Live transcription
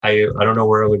I don't know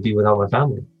where I would be without my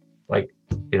family. Like,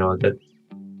 that,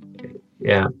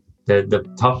 yeah.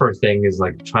 The tougher thing is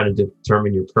like trying to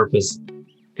determine your purpose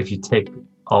if you take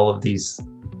all of these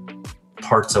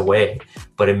parts away,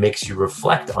 but it makes you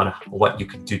reflect on what you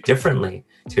could do differently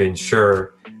to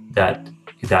ensure that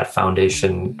that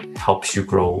foundation helps you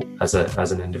grow as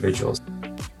an individual.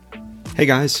 Hey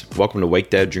guys, welcome to Wake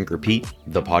Dad Drink Repeat,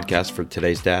 the podcast for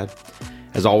today's dad.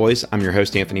 As always, I'm your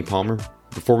host, Anthony Palmer.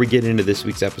 Before we get into this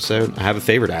week's episode, I have a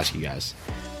favor to ask you guys.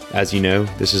 As you know,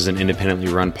 this is an independently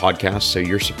run podcast, so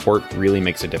your support really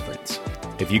makes a difference.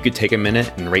 If you could take a minute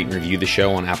and rate and review the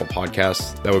show on Apple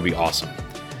Podcasts, that would be awesome.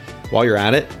 While you're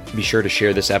at it, be sure to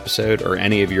share this episode or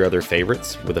any of your other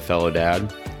favorites with a fellow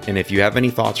dad. And if you have any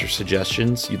thoughts or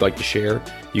suggestions you'd like to share,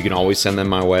 you can always send them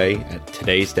my way at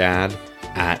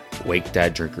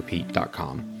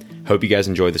today'sdad@wakedaddrinkrepeat.com. Hope you guys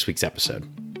enjoy this week's episode.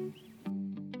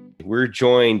 We're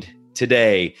joined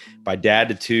today by dad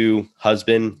to two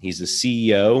husband. He's the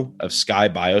CEO of Sky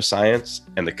Bioscience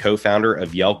and the co-founder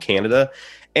of Yell Canada.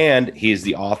 And he is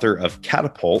the author of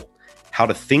Catapult, How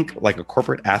to Think Like a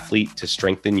Corporate Athlete to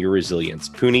Strengthen Your Resilience.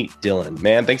 Punit, Dhillon,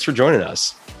 man, thanks for joining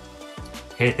us.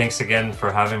 Hey, thanks again for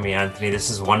having me, Anthony. This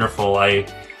is wonderful. I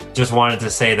just wanted to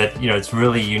say that, it's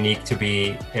really unique to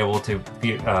be able to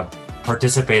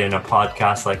participate in a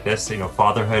podcast like this.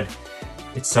 Fatherhood,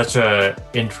 it's such a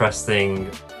interesting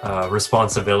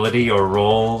responsibility or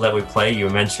role that we play. You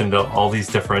mentioned all these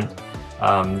different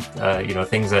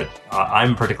things that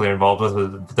I'm particularly involved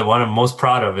with. The one I'm most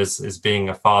proud of is being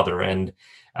a father, and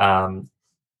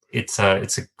it's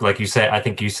like you said. I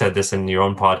think you said this in your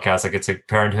own podcast. Like,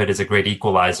 parenthood is a great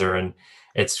equalizer, and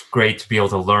it's great to be able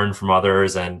to learn from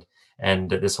others. And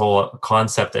this whole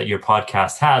concept that your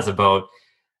podcast has about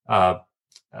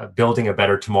building a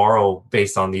better tomorrow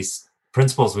based on these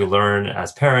principles we learn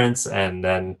as parents, and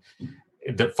then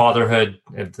the fatherhood,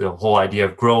 the whole idea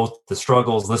of growth, the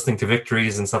struggles, listening to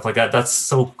victories and stuff like that. That's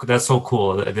so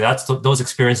cool. Those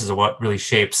experiences are what really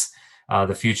shapes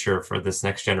the future for this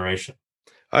next generation.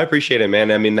 I appreciate it,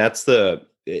 man. I mean, that's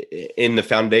in the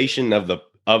foundation of the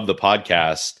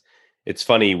podcast. It's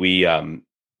funny. We,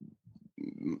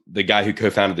 the guy who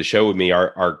co-founded the show with me,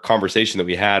 our conversation that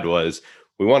we had was,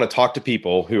 we want to talk to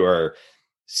people who are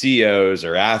CEOs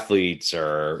or athletes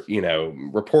or,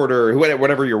 reporter,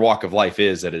 whatever your walk of life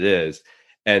is that it is,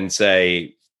 and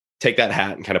say, take that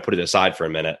hat and kind of put it aside for a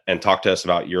minute and talk to us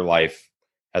about your life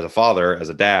as a father, as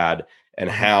a dad, and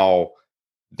how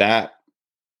that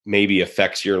maybe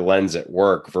affects your lens at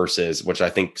work versus, which I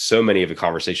think so many of the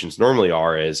conversations normally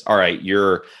are, is, all right,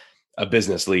 you're a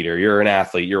business leader, you're an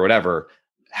athlete, you're whatever.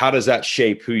 How does that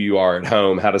shape who you are at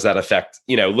home? How does that affect,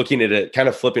 looking at it, kind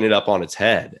of flipping it up on its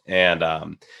head? And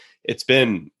it's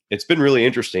been really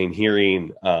interesting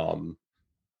hearing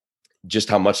just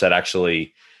how much of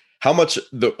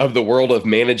the world of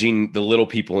managing the little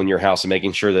people in your house and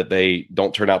making sure that they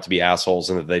don't turn out to be assholes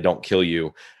and that they don't kill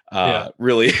you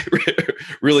really,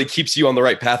 really keeps you on the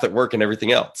right path at work and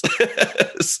everything else.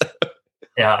 So.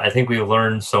 Yeah, I think we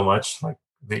learned so much.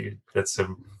 That's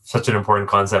such an important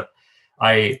concept.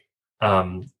 I'm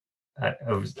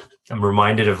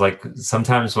reminded of, like,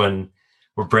 sometimes when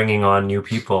we're bringing on new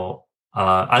people,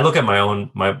 I look at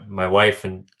my wife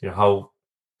and how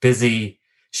busy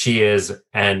she is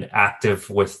and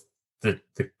active with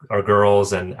our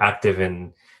girls and active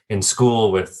in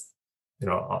school with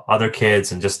other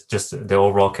kids and just the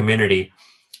overall community.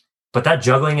 But that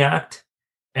juggling act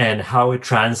and how it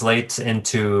translates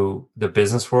into the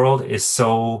business world is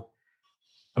so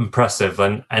impressive.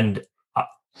 And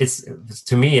it's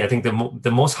to me, I think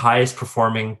the most highest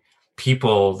performing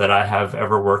people that I have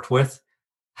ever worked with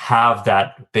have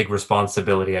that big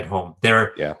responsibility at home. They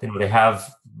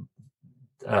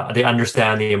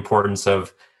understand the importance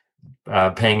of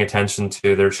paying attention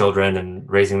to their children and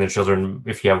raising their children.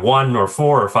 If you have one or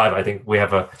four or five, I think we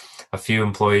have a few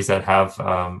employees that have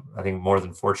I think more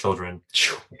than 4 children.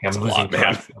 I'm losing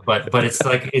track, but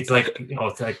it's like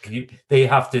they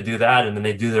have to do that, and then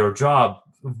they do their job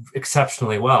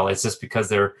exceptionally well. It's just because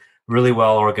they're really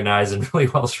well organized and really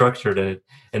well structured,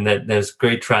 and that there's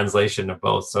great translation of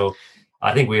both. So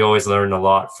I think we always learn a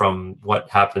lot from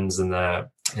what happens in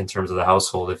terms of the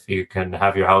household. If you can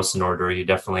have your house in order, you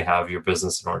definitely have your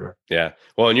business in order. Yeah.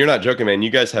 Well, and you're not joking, man. You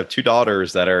guys have 2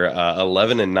 daughters that are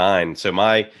 11 and 9. So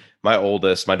my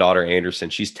oldest, my daughter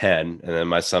Anderson, she's 10, and then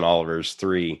my son Oliver's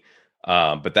 3.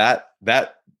 But that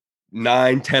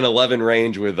 9, 10, 11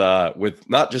 range with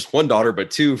not just one daughter, but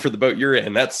 2 for the boat you're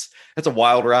in. That's a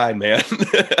wild ride, man.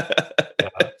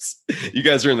 You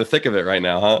guys are in the thick of it right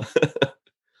now, huh?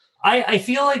 I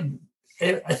feel like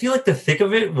the thick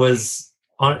of it was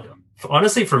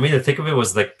honestly, for me, to think of it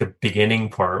was like the beginning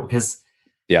part, because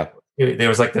Yeah. there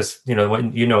was like this,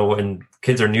 when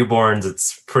kids are newborns,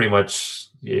 it's pretty much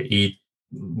you eat,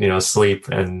 sleep,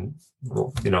 and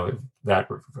that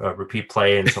repeat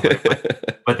play and so on.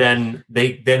 But then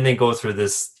they go through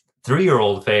this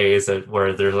 3-year-old phase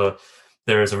where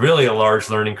there's really a large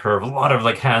learning curve, a lot of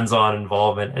like hands-on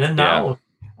involvement, and then now,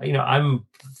 I'm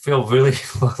feel really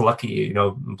lucky,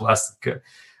 blessed.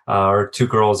 Our 2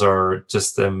 girls are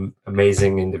just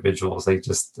amazing individuals. They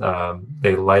just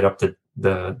they light up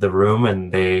the room,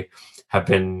 and they have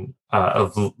been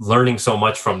learning so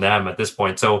much from them at this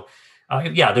point. So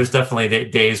there's definitely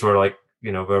days where like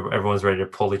where everyone's ready to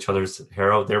pull each other's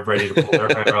hair out. They're ready to pull their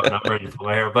hair out, and I'm ready to pull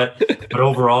my hair. But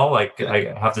overall, like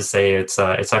I have to say, it's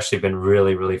actually been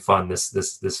really, really fun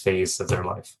this phase of their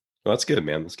life. Well, that's good,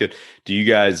 man. That's good. Do you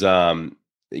guys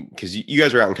because you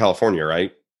guys are out in California,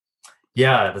 right?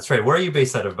 Yeah, that's right. Where are you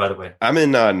based out of, by the way? I'm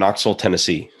in Knoxville,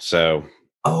 Tennessee. So.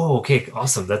 Oh, okay,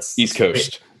 awesome. That's East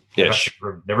Coast. Ish.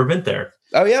 Never been there.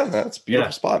 Oh yeah, that's a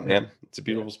beautiful spot, man. It's a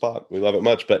beautiful spot. We love it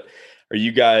much. But are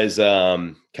you guys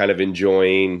kind of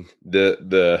enjoying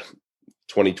the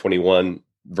 2021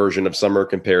 version of summer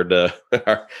compared to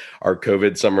our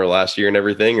COVID summer last year and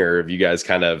everything, or have you guys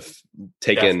kind of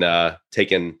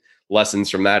taken lessons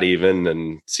from that even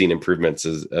and seen improvements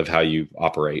of how you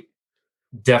operate?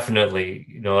 Definitely.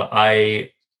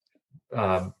 I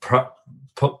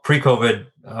pre-COVID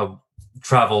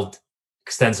traveled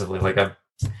extensively. Like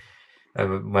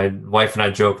my wife and I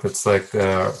joke that's like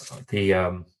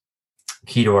the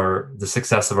key to the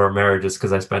success of our marriage is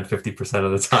because I spend 50%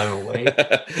 of the time away.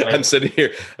 Right? I'm sitting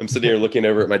here looking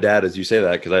over at my dad as you say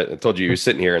that, because I told you he was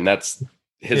sitting here, and that's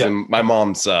his and my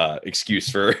mom's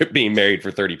excuse for being married for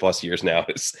 30 plus years now.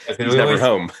 He's never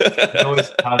home.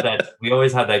 we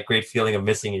always had that great feeling of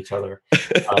missing each other.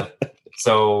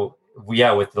 So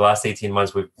with the last 18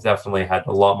 months, we've definitely had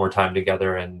a lot more time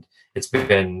together, and it's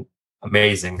been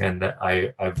amazing. And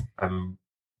I'm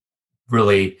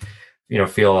really,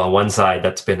 feel on one side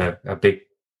that's been a big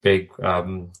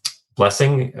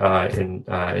blessing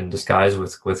in disguise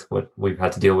with what we've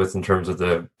had to deal with in terms of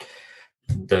the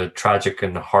tragic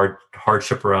and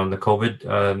hardship around the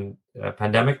COVID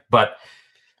pandemic. But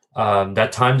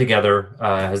that time together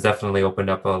has definitely opened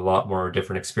up a lot more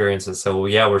different experiences. So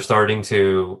we're starting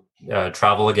to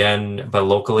travel again, but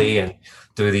locally, and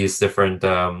do these different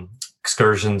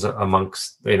excursions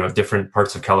amongst different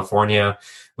parts of California.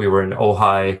 We were in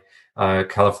Ojai,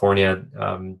 California,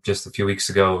 just a few weeks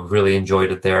ago. Really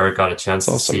enjoyed it there. Got a chance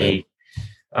to see,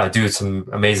 do some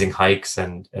amazing hikes,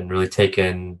 and really take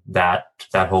in that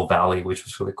whole valley, which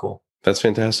was really cool. That's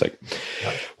fantastic.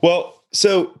 Yeah. Well,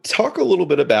 so talk a little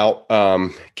bit about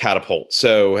Catapult.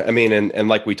 So, I mean, and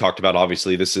like we talked about,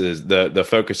 obviously this is the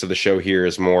focus of the show here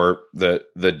is more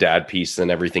the dad piece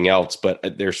than everything else. But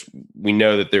we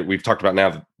know that we've talked about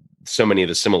now so many of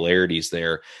the similarities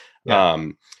there. Yeah.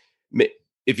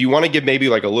 If you want to give maybe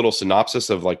like a little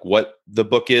synopsis of like what the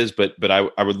book is, but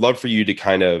I would love for you to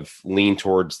kind of lean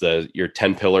towards your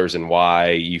 10 pillars and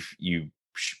why you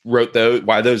wrote those,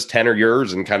 why those 10 are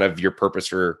yours, and kind of your purpose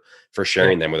for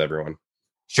sharing them with everyone.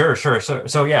 Sure. So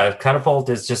Catapult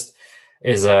is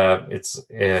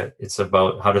it's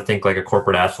about how to think like a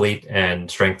corporate athlete and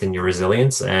strengthen your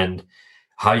resilience, and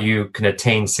how you can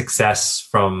attain success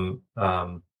from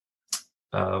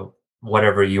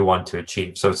whatever you want to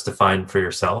achieve. So it's defined for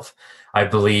yourself. I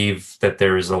believe that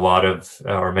there is a lot of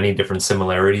or many different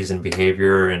similarities in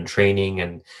behavior and training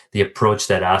and the approach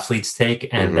that athletes take,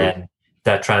 and then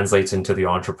that translates into the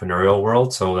entrepreneurial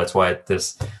world. So that's why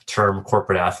this term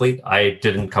corporate athlete, I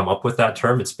didn't come up with that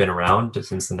term. It's been around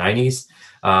since the 90s.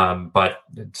 But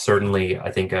certainly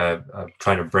I think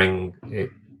trying to bring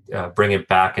it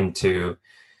back into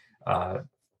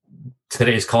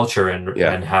today's culture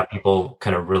and have people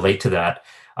kind of relate to that.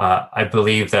 I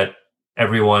believe that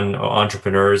everyone,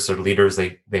 entrepreneurs or leaders,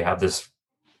 they have this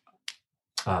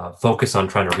focus on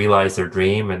trying to realize their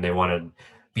dream, and they want to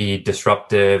be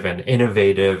disruptive and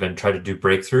innovative and try to do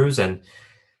breakthroughs. And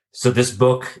so this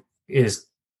book is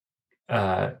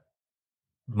my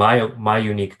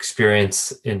unique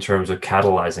experience in terms of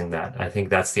catalyzing that. I think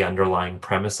that's the underlying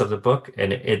premise of the book,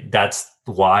 and that's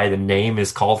why the name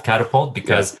is called Catapult,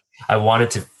 because I wanted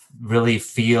to really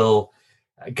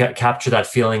capture that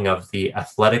feeling of the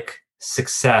athletic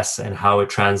success and how it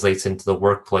translates into the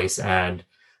workplace and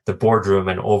the boardroom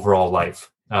and overall life.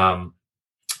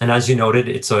 And as you noted,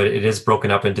 it is broken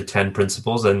up into 10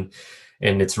 principles, and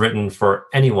it's written for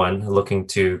anyone looking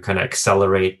to kind of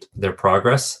accelerate their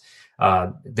progress.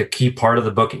 The key part of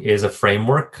the book is a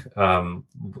framework.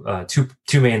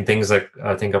 Two main things that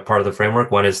I think are part of the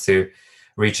framework. One is to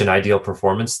reach an ideal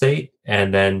performance state.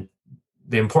 And then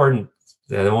the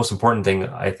most important thing,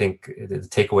 I think, the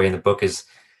takeaway in the book is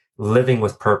living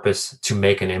with purpose to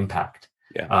make an impact.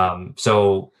 Yeah.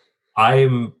 So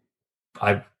I've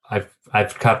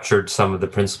captured some of the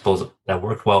principles that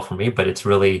worked well for me, but it's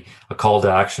really a call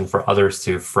to action for others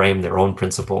to frame their own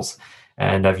principles.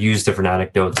 And I've used different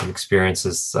anecdotes and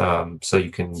experiences,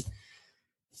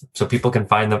 so people can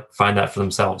find that for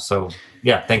themselves. So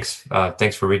yeah, thanks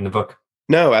for reading the book.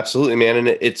 No, absolutely, man.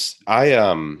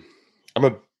 And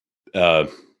I'm a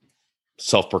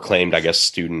self-proclaimed, I guess,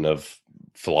 student of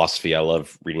philosophy. I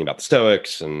love reading about the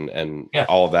Stoics and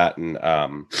all of that. And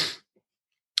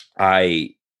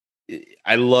I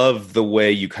love the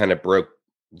way you kind of broke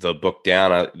the book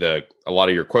down, a lot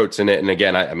of your quotes in it. And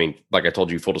again, I mean, like I told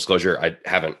you, full disclosure, I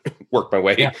haven't worked my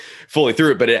way fully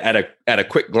through it, but at a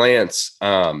quick glance,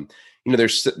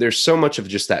 there's so much of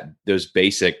just those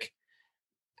basic,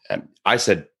 I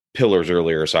said pillars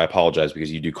earlier, so I apologize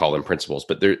because you do call them principles,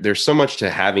 but there's so much to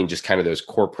having just kind of those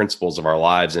core principles of our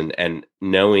lives and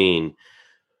knowing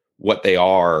what they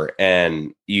are.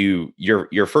 And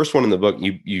your first one in the book,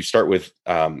 you start with,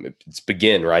 it's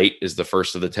begin, right? Is the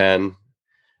first of the 10.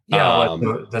 Yeah,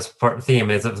 that's part of the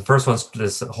theme. Is that the first one's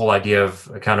this whole idea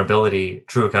of accountability,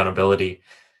 true accountability.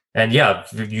 And yeah,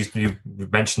 you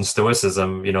mentioned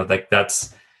Stoicism, like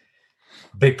that's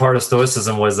a big part of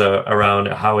Stoicism was around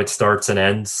how it starts and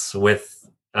ends with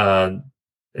an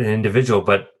individual.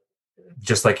 But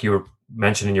just like you were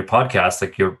mentioning in your podcast,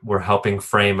 like we're helping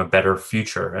frame a better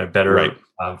future, a better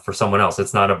for someone else.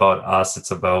 It's not about us.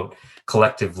 It's about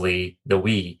collectively the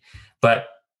we. But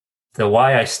the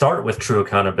why I start with true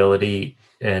accountability,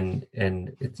 and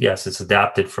yes, it's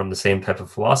adapted from the same type of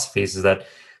philosophies, is that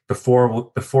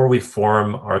before we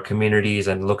form our communities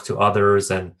and look to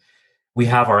others, and we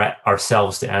have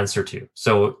ourselves to answer to.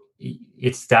 So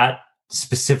it's that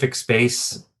specific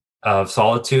space of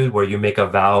solitude where you make a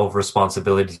vow of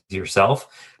responsibility to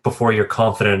yourself before you're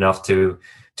confident enough to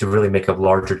really make a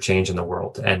larger change in the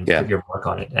world and put your mark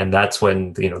on it. And that's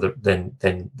when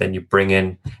then you bring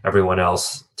in everyone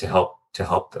else to help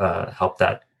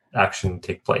that action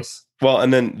take place. Well,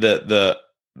 and then the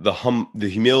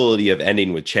humility of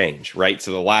ending with change, right?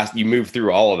 So you move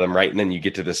through all of them, right? And then you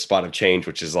get to this spot of change,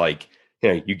 which is like,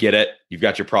 you get it, you've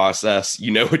got your process,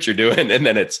 you know what you're doing. And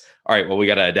then it's all right, well, we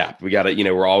got to adapt. We got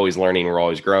to, we're always learning, we're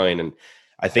always growing. And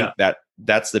I think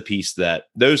that's the piece that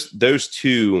those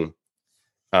two,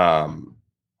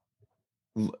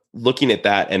 looking at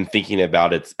that and thinking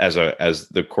about it as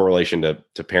the correlation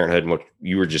to parenthood, and what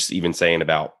you were just even saying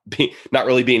about not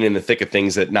really being in the thick of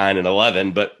things at 9 and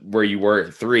 11, but where you were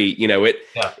at 3,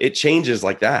 it changes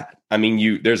like that. I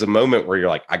mean, there's a moment where you're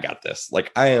like, I got this,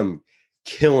 like I am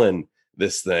killing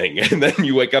this thing. And then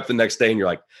you wake up the next day and you're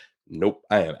like, nope,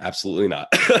 I am absolutely not.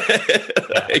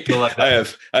 I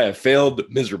have failed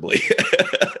miserably.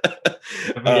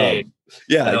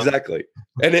 Yeah, exactly.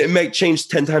 And it may change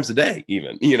 10 times a day,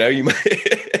 even, you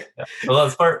might. Well,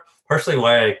 that's partially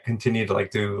why I continue to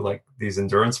do these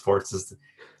endurance sports, is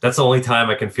that's the only time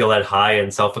I can feel that high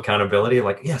in self-accountability.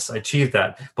 Like, yes, I achieved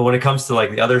that. But when it comes to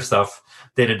the other stuff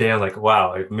day to day, I'm like,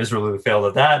 wow, I miserably failed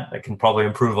at that. I can probably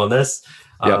improve on this.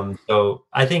 So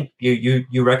I think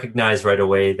you recognize right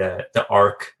away the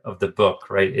arc of the book,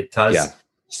 right? It does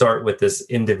start with this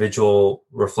individual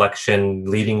reflection,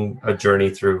 leading a journey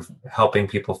through helping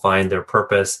people find their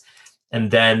purpose.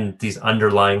 And then these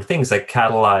underlying things that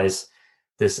catalyze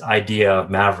this idea of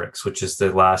Mavericks, which is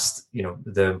the last,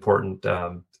 the important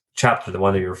chapter, the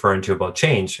one that you're referring to about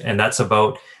change. And that's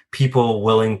about people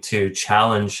willing to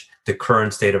challenge the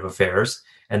current state of affairs.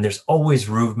 And there's always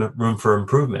room for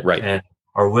improvement. Right. And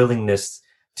our willingness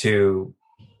to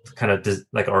kind of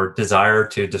our desire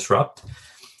to disrupt.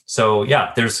 So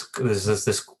yeah, there's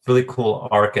this really cool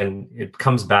arc, and it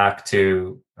comes back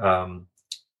to a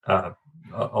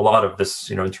lot of this,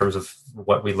 in terms of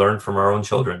what we learn from our own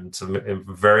children. It's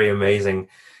very amazing,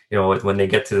 when they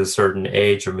get to a certain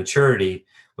age of maturity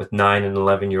with 9 and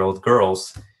 11-year-old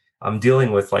girls. I'm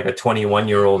dealing with like a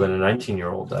 21-year-old and a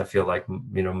 19-year-old. I feel like,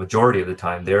 majority of the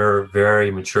time they're very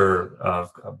mature,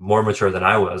 more mature than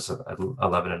I was at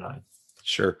 11 and 9.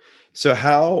 Sure.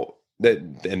 So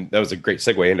and that was a great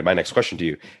segue into my next question to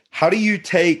you. How do you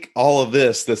take all of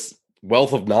this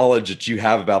wealth of knowledge that you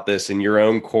have about this and your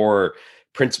own core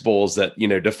principles that,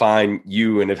 define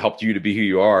you and have helped you to be who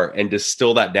you are, and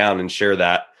distill that down and share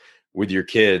that with your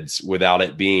kids without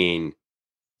it being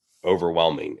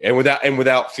overwhelming and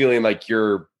without feeling like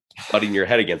you're butting your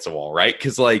head against the wall, right?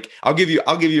 Because I'll give you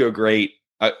a great.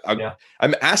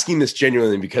 I'm asking this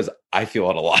genuinely because I feel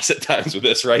at a loss at times with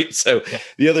this, right? So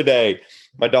the other day,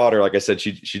 my daughter, like I said,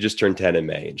 she just turned 10 in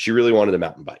May, and she really wanted a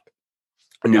mountain bike,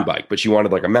 a new bike, but she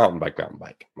wanted like a mountain bike. I'm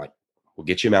like, we'll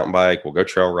get you a mountain bike. We'll go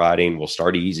trail riding. We'll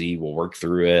start easy. We'll work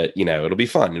through it. You know, it'll be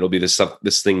fun. It'll be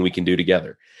this thing we can do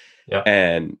together. Yeah.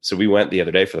 And so we went the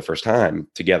other day for the first time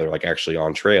together, like actually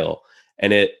on trail,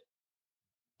 and it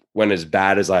went as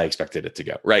bad as I expected it to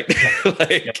go. Right.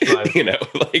 Like, you know,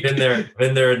 like been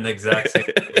there in the exact same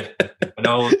situation. I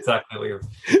know exactly what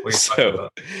you're talking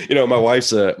about. You know, my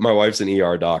wife's an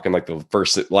ER doc, and like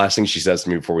the last thing she says to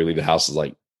me before we leave the house is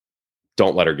like,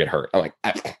 don't let her get hurt. I'm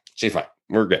like, she's fine.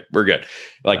 We're good.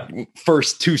 Like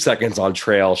first 2 seconds on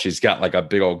trail, she's got like a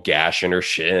big old gash in her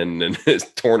shin and has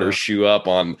torn her shoe up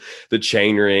on the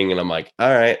chain ring. And I'm like,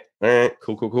 all right,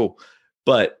 cool.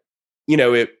 But you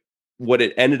know, what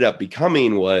it ended up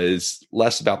becoming was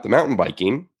less about the mountain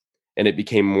biking, and it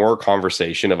became more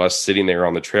conversation of us sitting there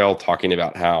on the trail talking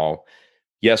about how,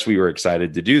 yes, we were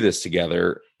excited to do this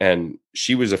together. And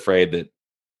she was afraid that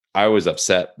I was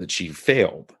upset that she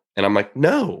failed. And I'm like,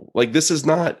 no, like, this is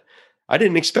not, I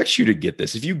didn't expect you to get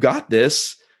this. If you got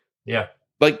this, yeah,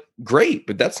 like, great,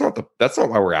 but that's not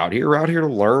why we're out here. We're out here to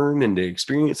learn and to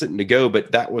experience it and to go.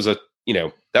 But that was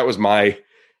my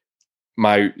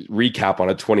recap on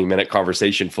a 20-minute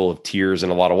conversation full of tears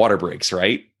and a lot of water breaks.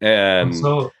 Right. And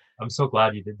I'm so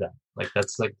glad you did that. Like,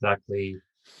 that's exactly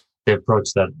the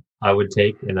approach that I would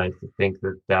take. And I think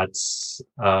that's,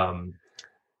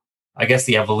 I guess,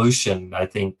 the evolution I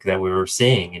think that we were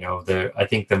seeing, you know, I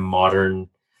think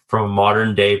from a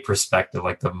modern day perspective,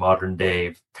 like the modern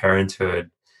day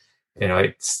parenthood, you know,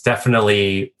 it's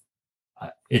definitely,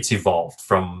 it's evolved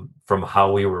from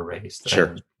how we were raised. Sure.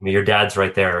 And, I mean, your dad's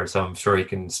right there, so I'm sure he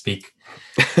can speak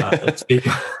on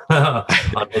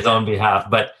his own behalf.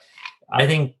 But I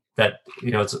think that,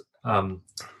 you know,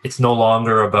 it's no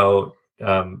longer about,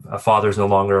 a father's no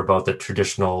longer about the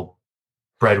traditional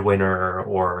breadwinner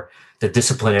or the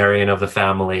disciplinarian of the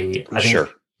family. I think,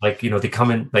 like, you know, they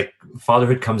come in, like,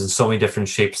 fatherhood comes in so many different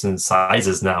shapes and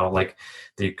sizes now. Like,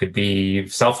 you could be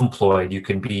self-employed, you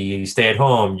can be stay at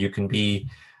home, you can be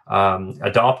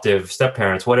adoptive, step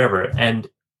parents, whatever. And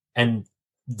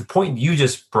the point you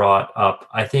just brought up,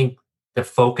 I think the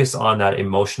focus on that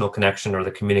emotional connection or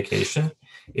the communication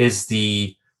is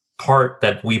the part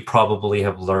that we probably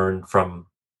have learned from,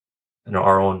 you know,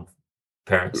 our own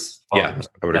parents. Yeah,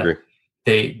 I would agree.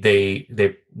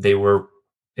 They were,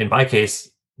 in my case,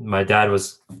 my dad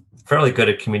was fairly good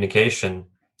at communication,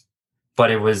 but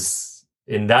it was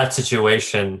in that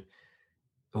situation,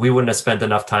 we wouldn't have spent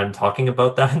enough time talking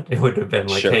about that. It would have been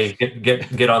like, hey,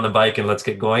 get on the bike and let's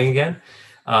get going again.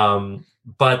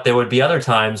 But there would be other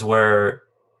times where,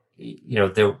 you know,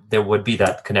 there would be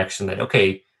that connection that,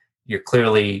 okay, you're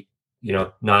clearly, you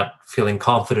know, not feeling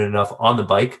confident enough on the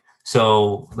bike.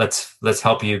 So let's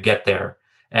help you get there,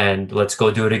 and let's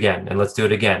go do it again, and let's do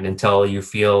it again until you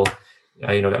feel,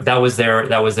 you know, that was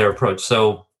their approach.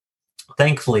 So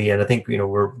thankfully, and I think, you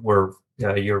know,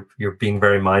 you're being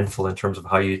very mindful in terms of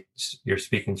how you're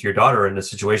speaking to your daughter in a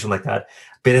situation like that.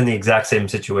 Been in the exact same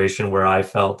situation where I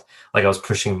felt like I was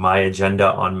pushing my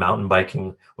agenda on mountain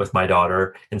biking with my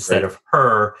daughter instead of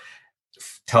her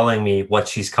telling me what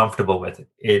she's comfortable with.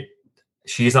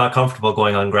 She's not comfortable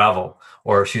going on gravel,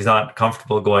 or she's not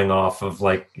comfortable going off of,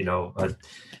 like, you know,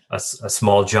 a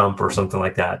small jump or something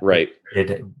like that. Right.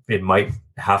 It might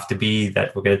have to be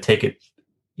that we're going to take it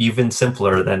even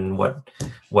simpler than what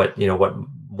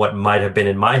might have been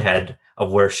in my head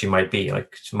of where she might be.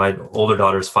 Like, my older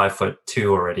daughter's 5'2"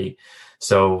 already.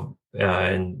 So,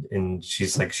 and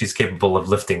she's capable of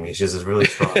lifting me. She's really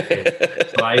strong.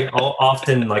 So I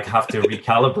often have to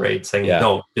recalibrate, saying,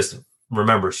 no, just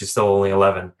remember, she's still only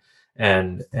 11.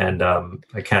 And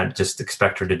I can't just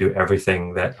expect her to do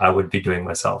everything that I would be doing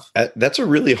myself. That's a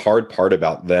really hard part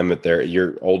about them at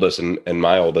your oldest and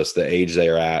my oldest, the age they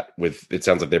are at. With, it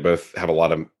sounds like they both have a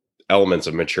lot of elements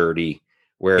of maturity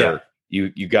where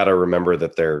you got to remember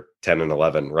that they're 10 and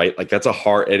 11, right? Like, that's a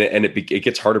hard, and it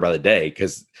gets harder by the day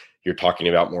because you're talking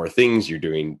about more things, you're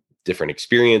doing different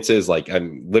experiences. Like,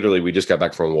 we just got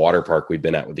back from a water park we've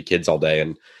been at with the kids all day,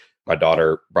 and my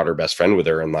daughter brought her best friend with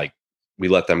her, and like, we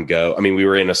let them go. I mean, we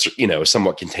were in a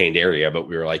somewhat contained area, but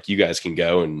we were like, you guys can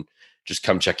go and just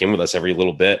come check in with us every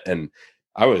little bit. And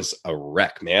I was a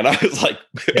wreck, man. I was like,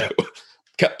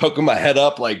 kept poking my head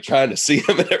up, like trying to see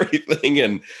them and everything.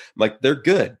 And I'm like, they're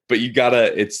good, but you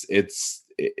gotta, it's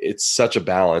such a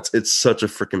balance. It's such a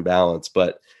freaking balance.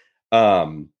 But I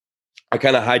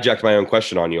kind of hijacked my own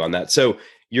question on you on that. So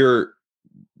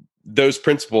those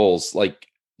principles, like,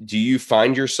 do you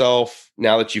find yourself,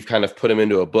 now that you've kind of put them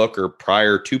into a book, or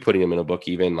prior to putting them in a book,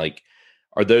 even, like,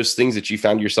 are those things that you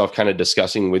found yourself kind of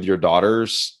discussing with your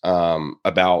daughters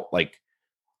about like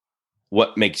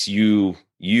what makes you,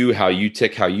 how you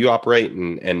tick, how you operate,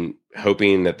 and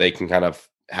hoping that they can kind of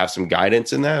have some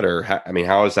guidance in that? Or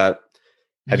how is that?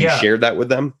 Have you shared that with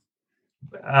them?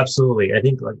 Absolutely. I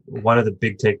think like one of the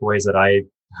big takeaways that I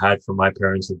had from my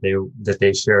parents that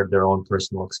they shared their own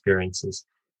personal experiences.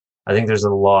 I think there's a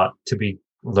lot to be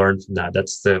learned from that.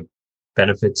 That's the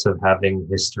benefits of having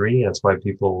history. That's why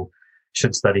people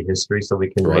should study history, so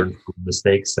we can learn from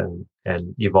mistakes and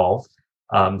evolve.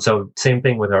 So same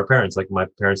thing with our parents. Like my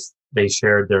parents, they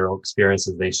shared their own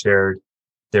experiences. They shared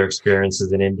their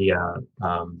experiences in India.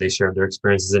 They shared their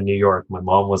experiences in New York. My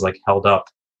mom was like held up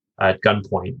at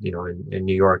gunpoint, in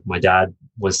New York. My dad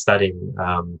was studying,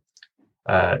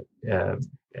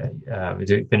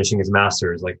 finishing his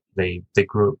master's. Like they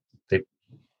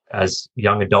as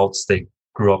young adults, they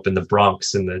grew up in the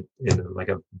Bronx in like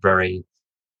a very,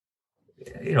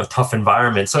 tough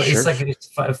environment. So It's like,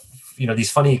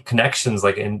 these funny connections,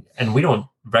 like, and we don't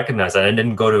recognize that. I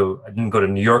didn't go to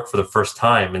New York for the first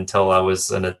time until I was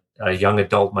a young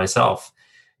adult myself,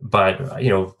 but,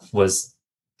 was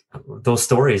those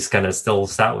stories kind of still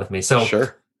sat with me. So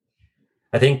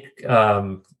I think,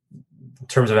 in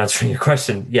terms of answering your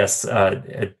question, yes,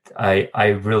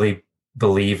 I really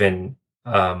believe in,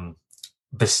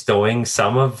 bestowing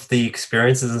some of the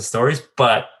experiences and stories,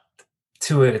 but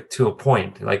to a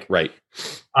point. Like,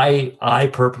 I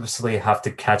purposely have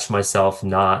to catch myself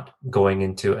not going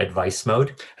into advice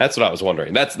mode. That's what I was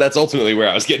wondering. That's ultimately where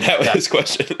I was getting at with this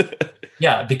question.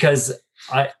 Yeah, because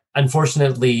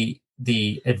unfortunately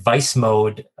the advice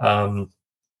mode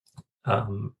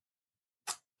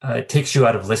takes you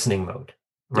out of listening mode,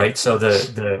 right? So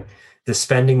the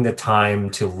spending the time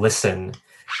to listen,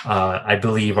 I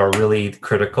believe, are really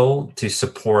critical to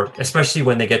support, especially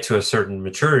when they get to a certain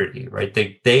maturity, right?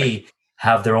 They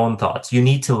have their own thoughts. You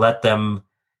need to let them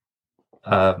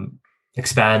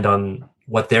expand on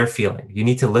what they're feeling. You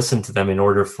need to listen to them in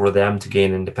order for them to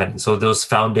gain independence. So those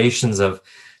foundations of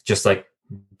just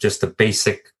the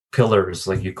basic pillars,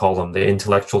 like you call them, the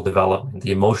intellectual development,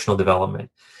 the emotional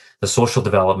development, the social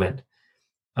development,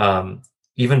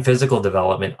 even physical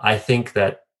development. I think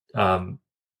that,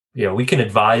 we can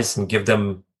advise and give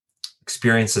them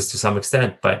experiences to some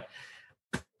extent, but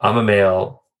I'm a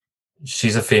male,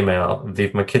 she's a female.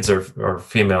 My kids are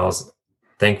females.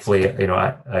 Thankfully,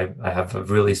 I have a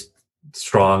really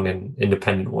strong and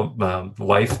independent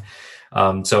wife.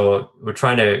 So we're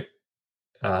trying to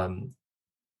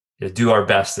do our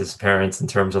best as parents in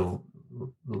terms of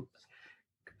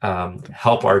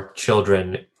help our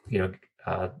children,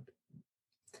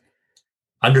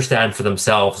 understand for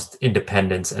themselves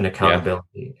independence and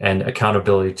accountability, and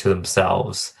accountability to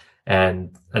themselves,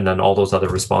 and then all those other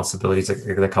responsibilities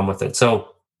that come with it.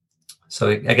 So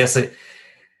I guess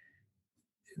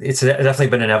it's definitely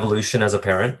been an evolution as a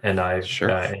parent, and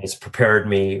it's prepared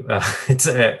me. It's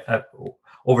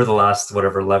over the last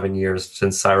 11 years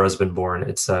since Syra's been born.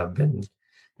 It's been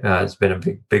a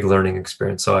big learning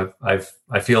experience. So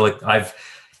I feel like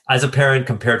as a parent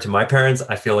compared to my parents,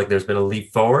 I feel like there's been a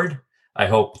leap forward. I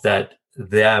hope that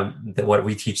what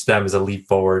we teach them is a leap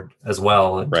forward as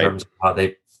well in terms of how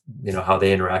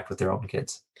they interact with their own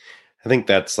kids. I think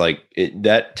that's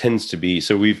that tends to be,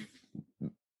 so we've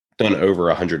done over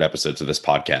 100 episodes of this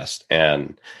podcast,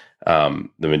 and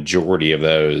the majority of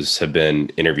those have been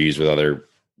interviews with other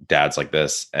dads like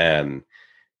this. And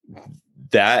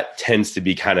that tends to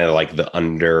be kind of like the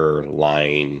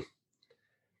underlying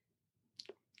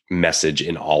message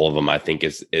in all of them. I think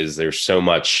is there's so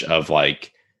much of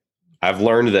like, I've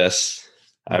learned this,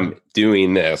 I'm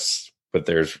doing this, but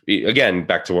there's, again,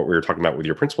 back to what we were talking about with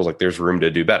your principles, like there's room to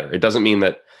do better. It doesn't mean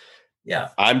that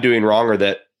I'm doing wrong, or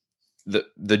that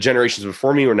the generations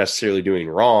before me were necessarily doing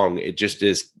wrong. It just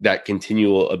is that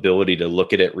continual ability to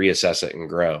look at it, reassess it, and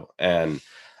grow. And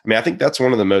I think that's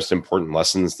one of the most important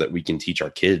lessons that we can teach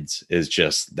our kids, is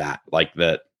just that, like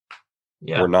that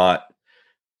we're not,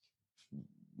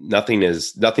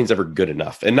 nothing's ever good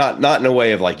enough, and not in a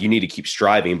way of like you need to keep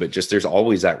striving, but just there's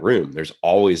always that room. There's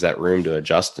always that room to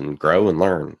adjust and grow and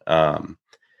learn. And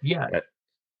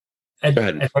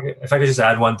if I could just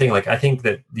add one thing, like I think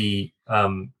that the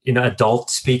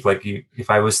adult speak, like if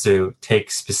I was to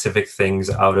take specific things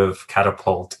out of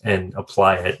Catapult and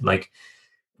apply it, like,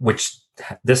 which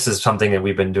this is something that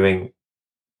we've been doing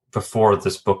before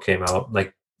this book came out,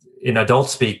 like in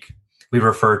adult speak, we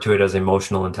refer to it as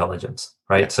emotional intelligence,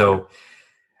 right? Yeah. So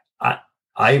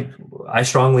I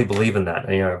strongly believe in that.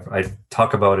 I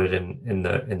talk about it in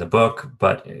the book,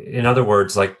 but in other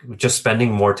words, like just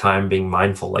spending more time being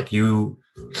mindful, like you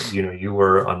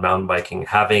were on mountain biking,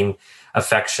 having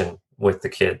affection with the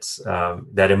kids,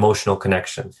 that emotional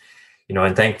connection,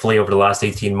 and thankfully over the last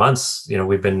 18 months,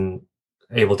 we've been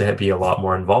able to be a lot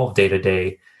more involved day to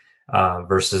day,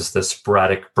 versus the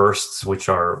sporadic bursts, which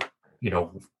are,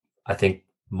 I think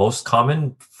most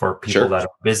common for people that are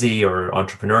busy or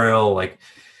entrepreneurial. Like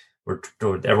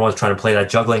everyone's trying to play that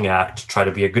juggling act to try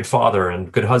to be a good father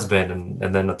and good husband,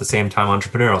 and then at the same time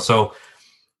entrepreneurial. So,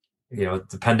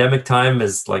 the pandemic time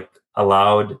has like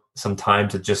allowed some time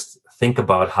to just think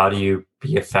about how do you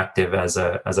be effective as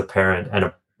a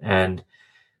parent and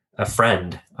a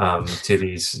friend to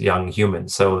these young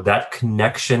humans. So that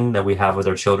connection that we have with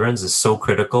our children is so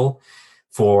critical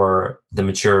for the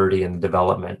maturity and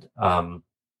development.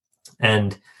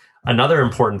 And another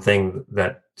important thing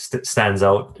that stands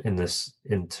out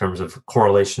in terms of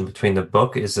correlation between the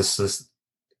book is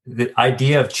the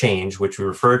idea of change, which we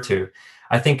refer to.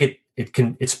 I think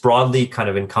it's broadly kind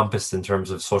of encompassed in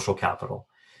terms of social capital,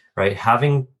 right?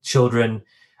 Having children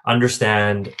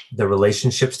understand the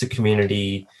relationships to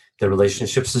community, the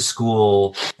relationships to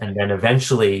school, and then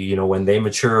eventually, when they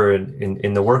mature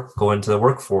in the work, go into the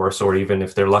workforce, or even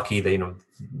if they're lucky, they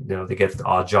they get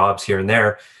odd jobs here and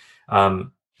there.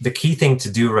 The key thing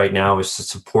to do right now is to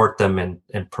support them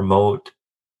and promote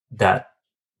that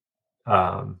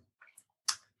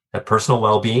personal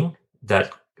well-being,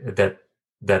 that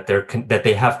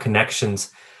they have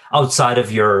connections outside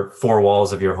of your four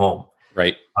walls of your home.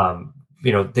 Right.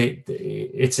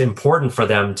 It's important for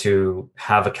them to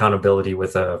have accountability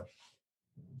with a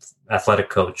athletic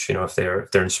coach, if they're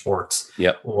in sports,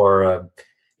 or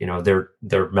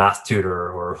their math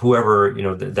tutor or whoever,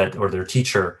 that, or their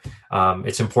teacher.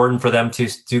 It's important for them to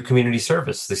do community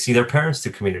service. They see their parents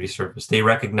do community service. They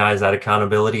recognize that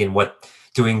accountability and what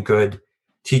doing good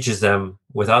teaches them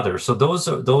with others. So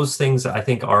those things I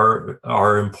think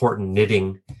are important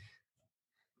knitting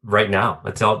right now.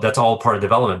 That's all part of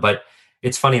development. But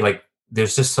it's funny, like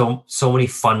there's just so many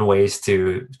fun ways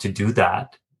to do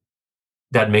that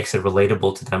makes it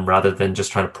relatable to them rather than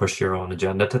just trying to push your own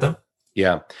agenda to them.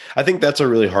 Yeah, I think that's a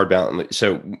really hard balance.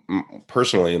 So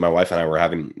personally, my wife and I were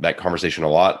having that conversation a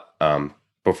lot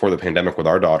before the pandemic with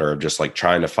our daughter, of just like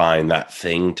trying to find that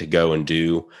thing to go and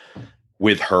do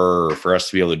with her, for us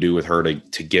to be able to do with her,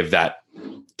 to give that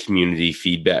community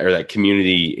feedback or that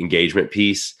community engagement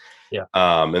piece. Yeah.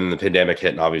 And then the pandemic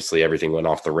hit and obviously everything went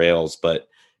off the rails, but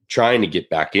trying to get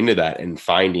back into that and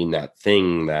finding that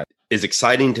thing that is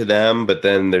exciting to them. But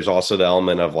then there's also the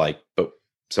element of like, but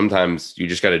sometimes you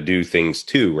just got to do things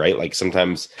too, right? Like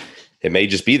sometimes it may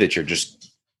just be that you're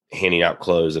just handing out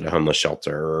clothes at a homeless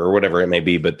shelter or whatever it may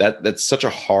be. But that's such a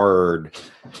hard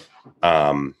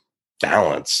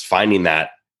balance, finding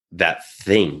that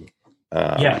thing.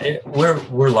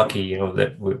 We're lucky,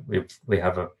 that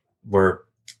we're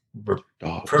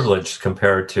privileged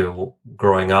compared to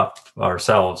growing up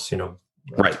ourselves.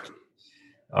 Right.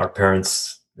 Our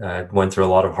parents went through a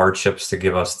lot of hardships to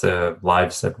give us the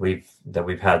lives that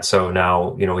we've had. So now,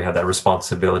 we have that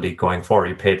responsibility going forward.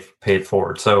 You paid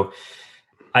forward. So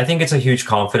I think it's a huge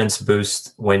confidence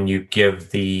boost when you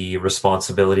give the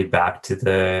responsibility back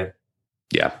to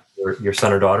your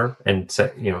son or daughter, and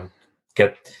say,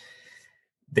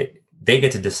 they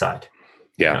get to decide.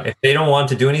 Yeah. If they don't want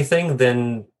to do anything,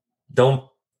 then don't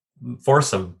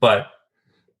force them. But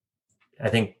I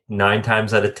think 9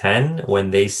 times out of 10,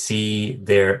 when they see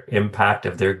their impact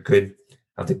of the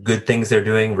good things they're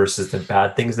doing versus the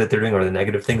bad things that they're doing or the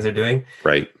negative things they're doing,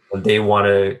 right, they want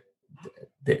to,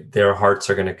 their hearts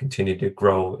are going to continue to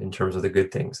grow in terms of the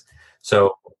good things.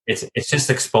 So it's just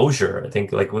exposure. I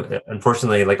think, like,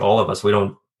 unfortunately, like all of us, we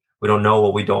don't know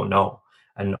what we don't know,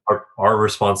 and our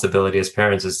responsibility as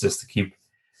parents is just to keep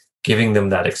giving them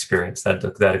that experience,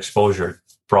 that exposure,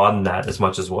 broaden that as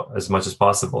much as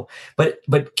possible, but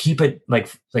keep it like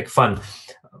fun.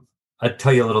 I'll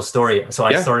tell you a little story. So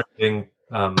I started doing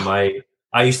I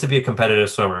used to be a competitive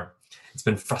swimmer. It's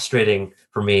been frustrating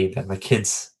for me that my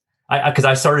kids, because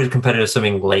I started competitive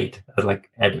swimming late,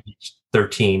 at age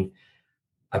 13.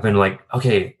 I've been like,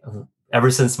 okay, ever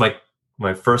since my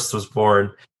first was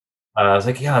born, I was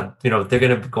like, yeah, they're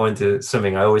going to go into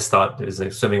swimming. I always thought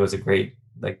swimming was a great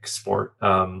sport.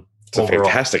 It's a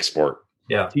fantastic sport.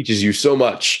 Yeah. It teaches you so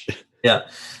much. Yeah.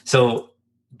 So,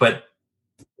 but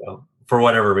for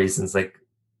whatever reasons, that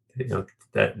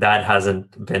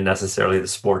hasn't been necessarily the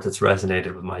sport that's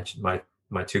resonated with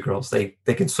my 2 girls. They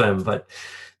can swim, but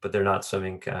they're not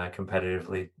swimming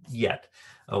competitively yet.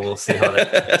 We'll see how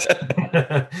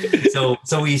that goes.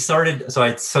 So we started. So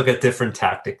I took a different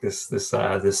tactic this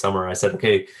summer. I said,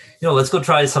 okay, let's go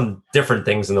try some different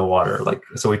things in the water.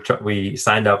 So we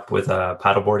signed up with a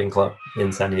paddleboarding club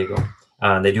in San Diego,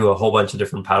 They do a whole bunch of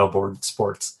different paddleboard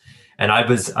sports. And I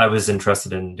was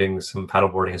interested in doing some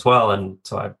paddleboarding as well. And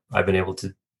so I've been able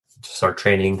to start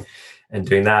training and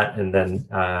doing that. And then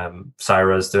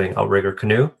Syra's doing outrigger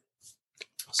canoe.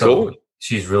 So cool.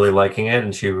 She's really liking it,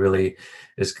 and she really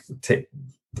is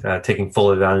taking full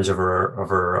advantage of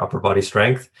her upper body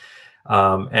strength.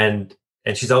 And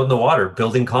she's out in the water,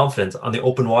 building confidence on the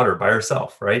open water by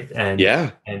herself, right? And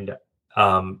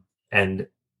and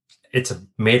it's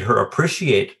made her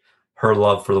appreciate her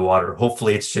love for the water.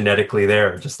 Hopefully, it's genetically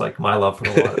there, just like my love for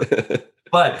the water.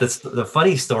 But the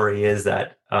funny story is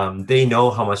that they know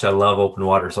how much I love open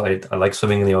water. So I like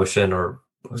swimming in the ocean or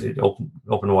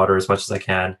open water as much as I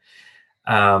can.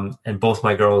 And both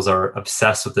my girls are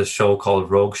obsessed with this show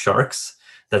called Rogue Sharks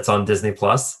that's on Disney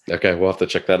Plus. Okay, we'll have to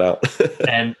check that out.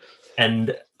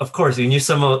 and of course, when you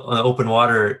swim on open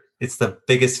water, it's the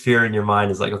biggest fear in your mind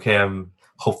is like, okay, I'm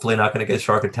hopefully not going to get a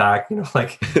shark attack,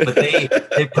 but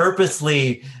they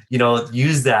purposely,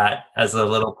 use that as a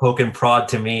little poke and prod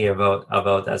to me about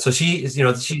that. So she's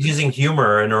using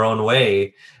humor in her own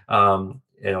way.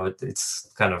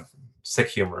 It's kind of sick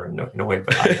humor in a way,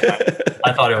 but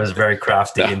I thought it was very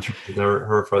crafty in terms of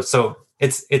her approach. So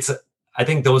it's I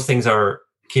think those things are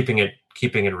keeping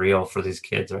it real for these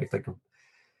kids, right? Like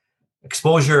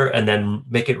exposure, and then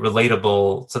make it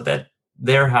relatable so that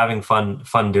they're having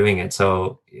fun doing it.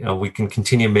 So we can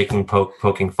continue making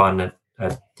poking fun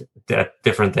at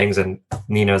different things. And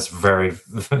Nina's very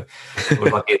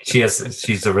we're lucky.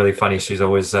 She's a really funny. She's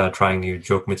always trying new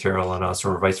joke material on us,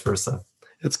 or vice versa.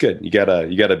 It's good. You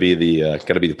gotta be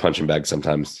the punching bag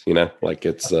sometimes. Like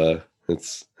it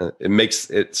makes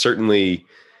it certainly.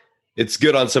 It's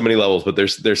good on so many levels, but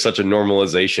there's such a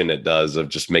normalization it does of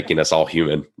just making us all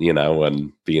human,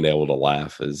 and being able to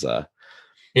laugh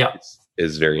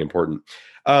is very important.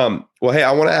 Well, hey,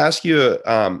 I want to ask you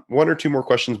one or two more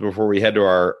questions before we head to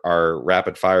our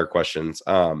rapid fire questions.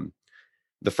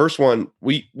 The first one,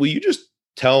 will you just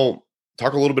talk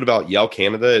a little bit about Yell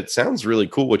Canada? It sounds really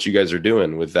cool what you guys are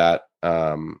doing with that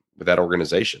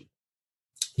organization.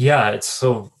 Yeah, it's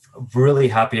so really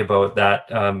happy about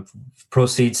that.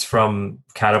 Proceeds from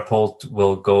Catapult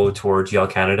will go towards Yell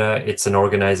Canada. It's an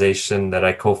organization that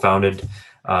I co-founded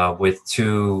with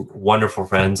two wonderful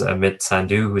friends, Amit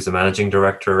Sandhu, who's a managing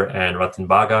director, and Ratan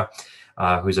Baga,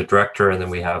 who's a director. And then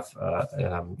we have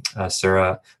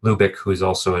Sarah Lubick, who's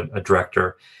also a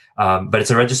director. But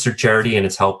it's a registered charity, and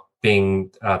it's helping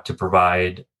to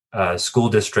provide school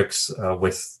districts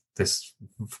with this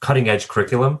cutting edge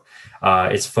curriculum.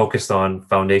 It's focused on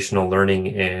foundational learning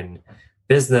in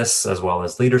business as well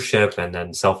as leadership, and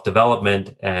then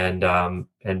self-development, and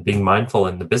being mindful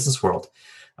in the business world.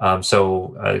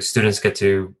 So students get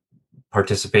to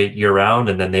participate year round,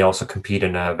 and then they also compete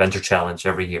in a venture challenge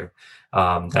every year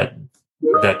that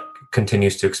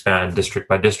continues to expand district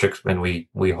by district. And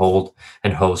we hold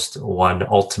and host one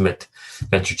ultimate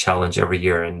venture challenge every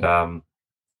year. And I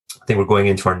think we're going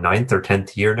into our 9th or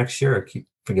 10th year next year. I keep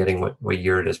forgetting what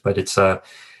year it is, but it's a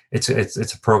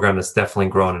program that's definitely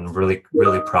grown, and really,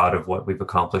 really proud of what we've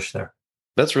accomplished there.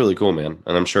 That's really cool, man.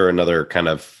 And I'm sure another kind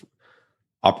of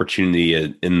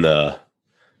opportunity in the,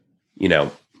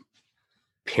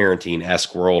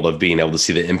 parenting-esque world of being able to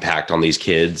see the impact on these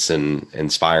kids and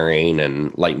inspiring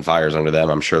and lighting fires under them.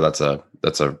 I'm sure that's a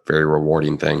very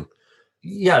rewarding thing.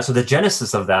 Yeah. So the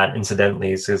genesis of that,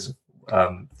 incidentally, is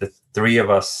the three of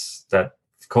us that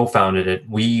co-founded it,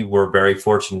 we were very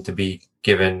fortunate to be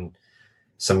given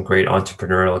some great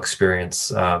entrepreneurial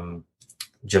experience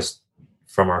just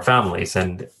from our families.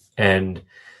 And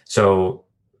so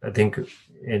I think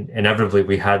inevitably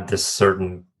we had this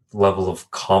certain level of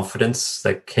confidence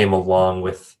that came along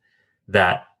with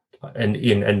that.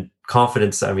 And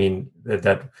confidence, I mean,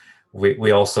 that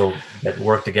we also, that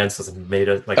worked against us and made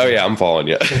us like, oh yeah, I'm following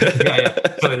you. Yeah.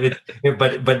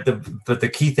 But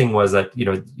the key thing was that,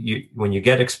 when you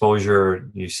get exposure,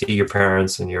 you see your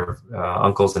parents and your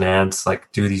uncles and aunts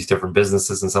like do these different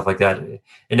businesses and stuff like that,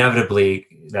 inevitably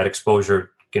that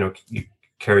exposure,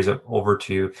 carries it over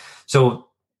to you. So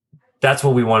that's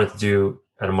what we wanted to do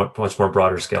at a much more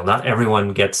broader scale. Not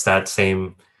everyone gets that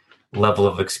same level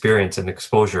of experience and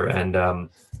exposure. And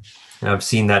I've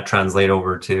seen that translate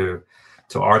over to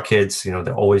our kids.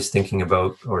 They're always thinking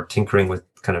about or tinkering with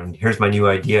kind of, here's my new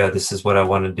idea. This is what I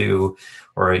want to do.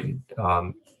 Or,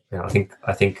 I think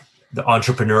the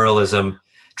entrepreneurialism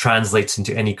translates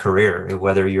into any career,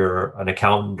 whether you're an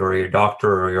accountant or you're a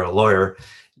doctor or you're a lawyer.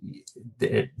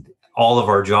 All of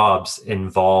our jobs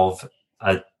involve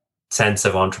a sense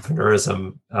of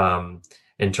entrepreneurism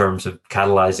in terms of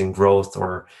catalyzing growth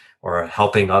or or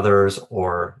helping others,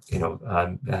 or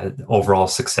overall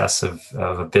success of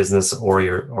a business, or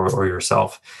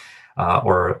yourself,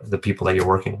 or the people that you're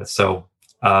working with. So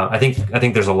I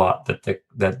think there's a lot that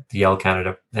the Yale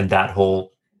Canada and that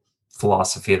whole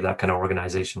philosophy of that kind of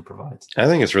organization provides. I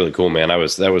think it's really cool, man. That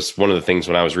was one of the things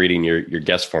when I was reading your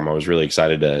guest form. I was really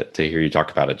excited to hear you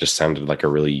talk about it. Just sounded like a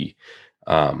really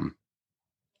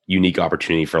unique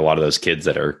opportunity for a lot of those kids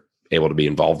that are able to be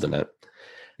involved in it.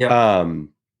 Yeah.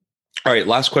 All right.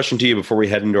 Last question to you before we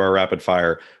head into our rapid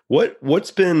fire.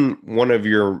 What's been one of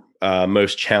your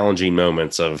most challenging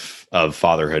moments of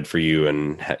fatherhood for you,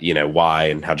 and why,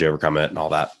 and how'd you overcome it and all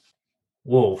that?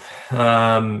 Whoa.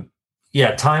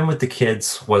 Yeah. Time with the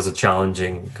kids was a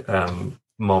challenging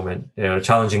moment, a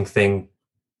challenging thing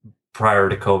prior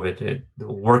to COVID.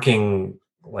 Working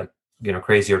like,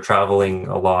 crazy, or traveling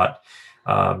a lot.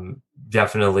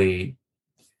 Definitely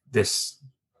this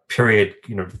period,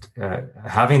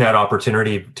 having that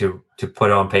opportunity to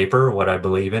put on paper what I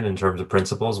believe in terms of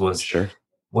principles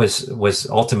was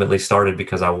ultimately started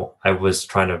because I was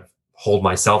trying to hold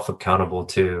myself accountable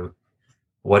to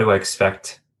what do I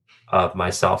expect of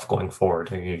myself going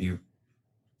forward. You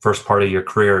first part of your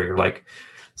career,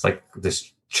 it's like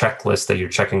this checklist that you're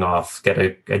checking off: get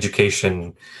an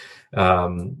education,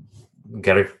 going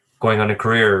on a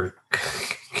career,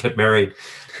 get married,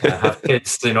 have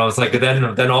kids. It's like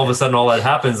then all of a sudden all that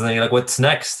happens, and then you're like, what's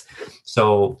next?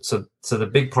 So the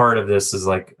big part of this is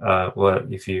like, well,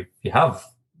 if you have,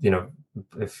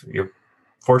 if you're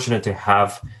fortunate to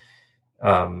have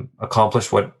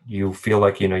accomplished what you feel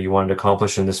like you wanted to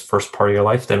accomplish in this first part of your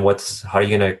life, then how are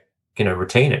you gonna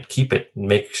retain it, keep it, and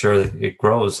make sure that it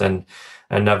grows? And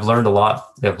I've learned a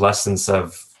lot of lessons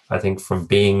I think from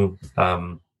being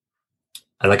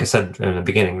like I said in the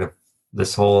beginning,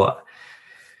 this whole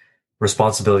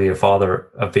responsibility of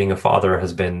being a father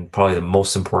has been probably the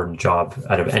most important job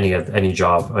out of any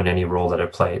job and any role that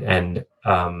I've played. And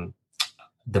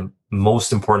the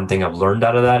most important thing I've learned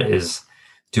out of that is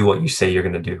do what you say you're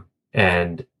going to do,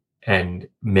 and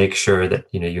make sure that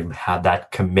you have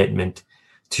that commitment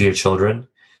to your children,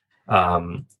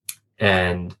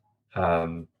 and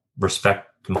respect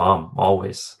mom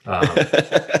always.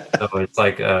 So it's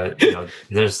like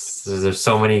there's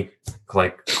so many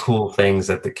like cool things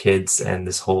that the kids and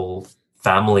this whole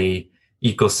family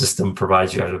ecosystem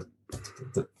provides you.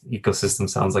 The ecosystem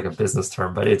sounds like a business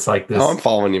term, but it's like this. Oh, I'm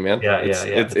following you, man. Yeah.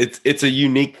 It's a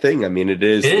unique thing. I mean, it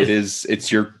is. It's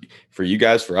for you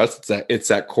guys, for us, it's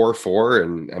that core four,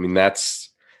 and I mean that's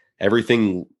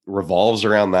everything revolves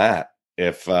around that.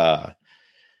 If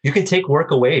you can take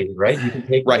work away, right? You can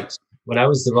take right. When I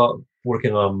was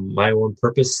working on my own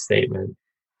purpose statement,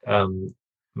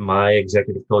 my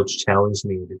executive coach challenged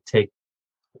me to take.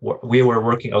 I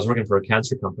was working for a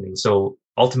cancer company, so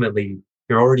ultimately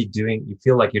you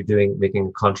feel like you're making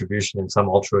a contribution in some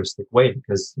altruistic way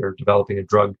because you're developing a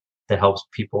drug that helps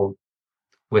people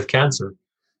with cancer.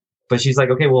 But she's like,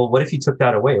 okay, well, what if you took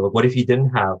that away? What if you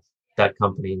didn't have that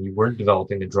company and you weren't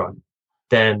developing a drug?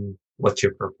 Then what's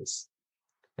your purpose?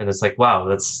 And it's like,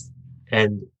 wow,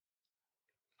 and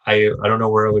I don't know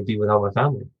where I would be without my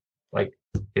family. Like,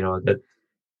 the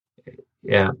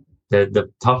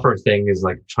tougher thing is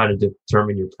like trying to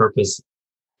determine your purpose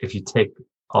if you take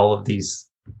all of these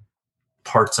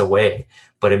parts away,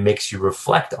 but it makes you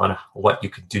reflect on what you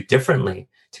could do differently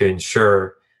to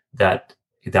ensure that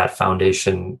that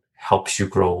foundation helps you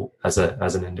grow as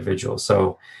an individual.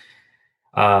 So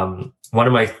one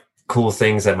of my cool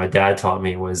things that my dad taught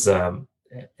me was,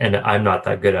 and I'm not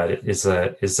that good at it, is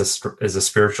a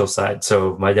spiritual side.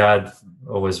 So my dad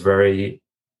was very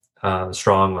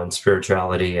strong on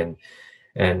spirituality,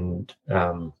 and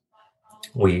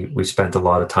we spent a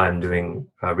lot of time doing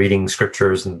reading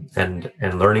scriptures and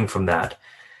learning from that.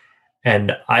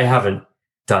 And I haven't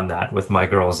done that with my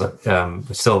girls.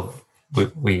 Still,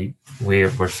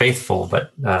 we're faithful,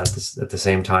 but at the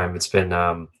same time, it's been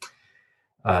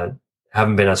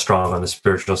haven't been as strong on the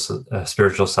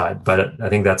spiritual side. But I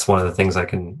think that's one of the things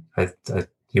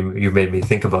you made me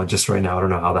think about just right now. I don't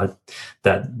know how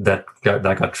that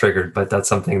got triggered, but that's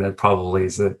something that probably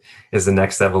is the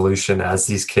next evolution as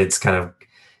these kids kind of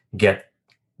get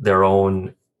their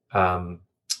own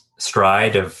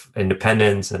stride of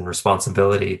independence and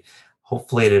responsibility.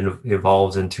 Hopefully it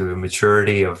evolves into a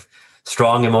maturity of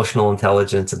strong emotional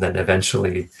intelligence, and then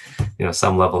eventually,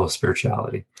 some level of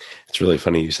spirituality. It's really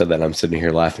funny you said that. I'm sitting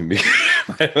here laughing because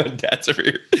my dad's over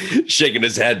here shaking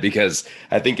his head, because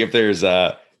I think if there's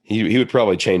he would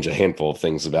probably change a handful of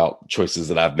things about choices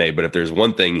that I've made, but if there's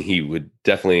one thing, he would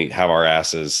definitely have our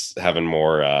asses having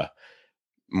more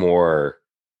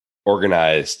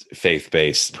organized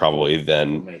faith-based probably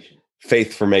than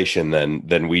faith formation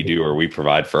than we do or we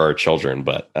provide for our children.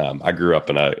 But I grew up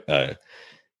in a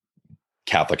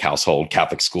Catholic household,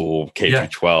 Catholic school, K through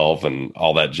 12, and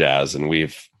all that jazz, and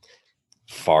we've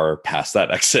far past that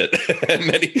exit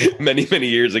many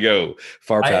years ago,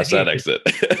 that exit.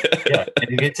 Yeah,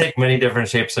 it can take many different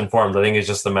shapes and forms. I think it's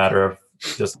just a matter of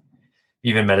just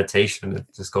even meditation. It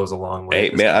just goes a long way.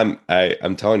 Hey, man,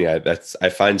 I'm telling you, I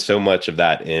find so much of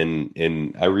that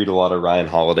in I read a lot of Ryan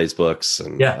Holiday's books,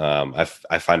 and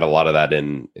I find a lot of that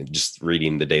in just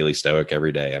reading the Daily Stoic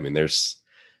every day. I mean, there's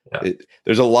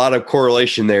a lot of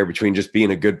correlation there between just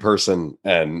being a good person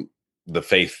and the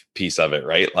faith piece of it,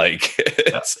 right? Like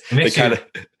it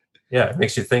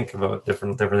makes you think about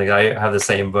different things. I have the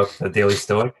same book, the Daily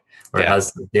Stoic, where it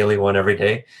has the daily one every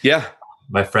day. Yeah.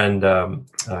 My friend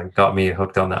got me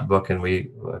hooked on that book, and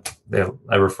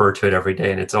I refer to it every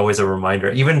day, and it's always a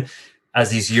reminder. Even as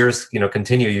these years,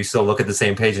 continue, you still look at the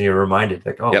same page and you're reminded,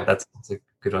 like, that's a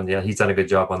good one. Yeah, he's done a good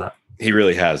job on that. He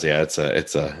really has. Yeah, it's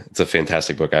a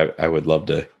fantastic book. I would love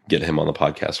to get him on the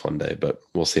podcast one day, but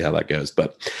we'll see how that goes.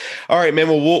 But all right, man.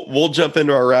 Well, we'll jump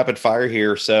into our rapid fire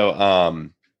here. So,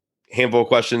 handful of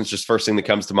questions. Just first thing that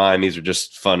comes to mind. These are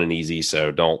just fun and easy,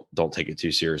 so don't take it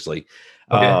too seriously.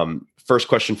 Okay. First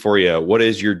question for you: what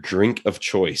is your drink of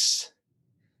choice?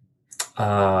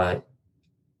 Okay.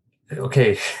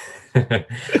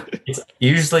 It's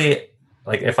usually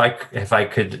like if I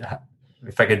could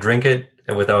drink it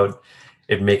without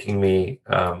it making me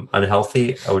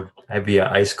unhealthy, I'd be an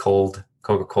ice cold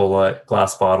Coca-Cola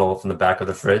glass bottle from the back of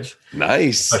the fridge.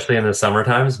 Nice, especially in the summer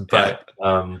times. But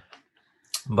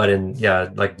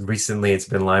like recently, it's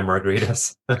been lime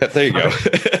margaritas. There you go.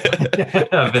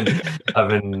 I've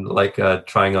been like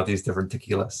trying out these different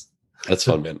tequilas. That's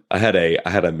fun, man. I had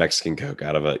a Mexican Coke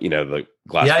out of the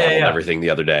glass bottle and everything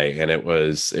the other day. And it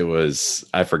was,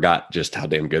 I forgot just how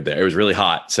damn good it was really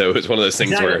hot. So it was one of those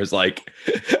things where it was like,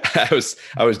 I was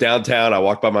downtown. I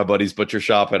walked by my buddy's butcher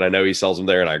shop, and I know he sells them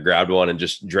there. And I grabbed one and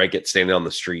just drank it standing on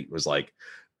the street. It was like,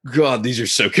 God, these are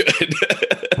so good.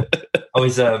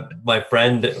 My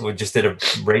friend just did a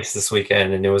race this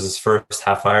weekend, and it was his first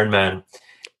half Ironman.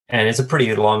 And it's a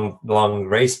pretty long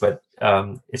race, but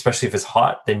especially if it's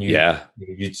hot, then you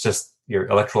just your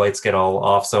electrolytes get all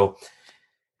off. So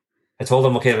I told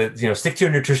him, okay, stick to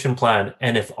your nutrition plan,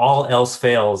 and if all else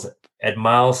fails, at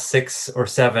mile 6 or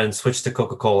 7, switch to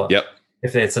Coca-Cola. Yep,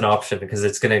 if it's an option, because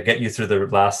it's going to get you through the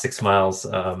last 6 miles.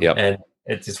 And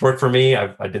it's worked for me.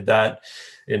 I did that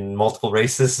in multiple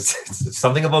races. It's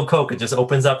something about Coke. It just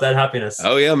opens up that happiness.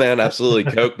 Oh yeah, man, absolutely.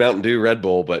 Coke, Mountain Dew, Red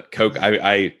Bull, but Coke.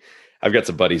 I've got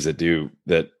some buddies that do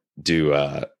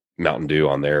Mountain Dew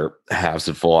on their halves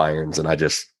and full irons, and I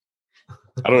don't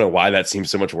know why that seems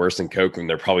so much worse than Coke when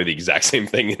they're probably the exact same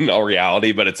thing in all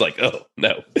reality. But it's like, oh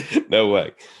no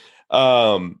way.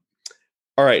 All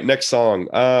right, next song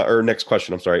or next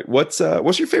question. I'm sorry. What's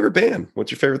your favorite band?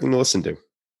 What's your favorite thing to listen to?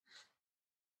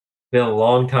 Been a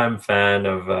longtime fan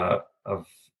of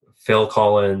Phil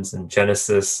Collins and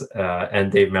Genesis and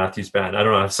Dave Matthews Band. I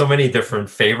don't know. I have so many different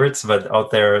favorites, but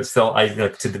out there still, I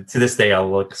like to this day,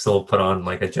 I'll still put on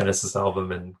like a Genesis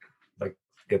album and like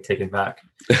get taken back.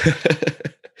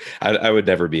 I would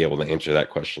never be able to answer that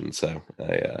question. So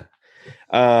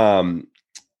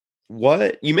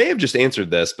what you may have just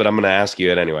answered this, but I'm going to ask you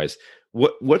it anyways.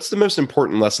 What's the most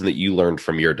important lesson that you learned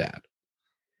from your dad?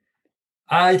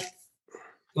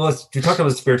 Well, you talk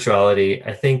about spirituality.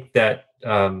 I think that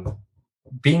my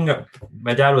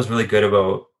dad was really good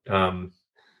about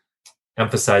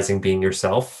emphasizing being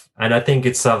yourself, and I think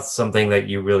it's something that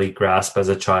you really grasp as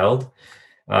a child,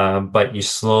 but you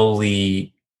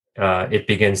slowly it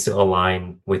begins to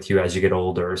align with you as you get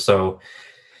older. So,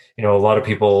 a lot of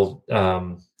people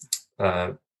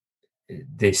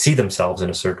they see themselves in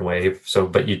a certain way. So,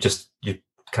 but you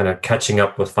kind of catching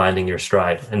up with finding your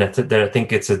stride. And I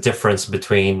think it's a difference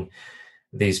between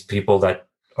these people that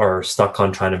are stuck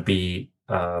on trying to be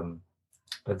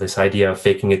this idea of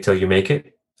faking it till you make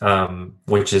it,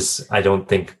 which is, I don't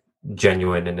think,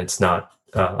 genuine, and it's not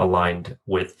aligned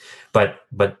with, but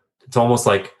it's almost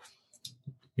like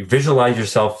you visualize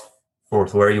yourself for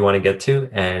where you want to get to,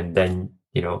 and then,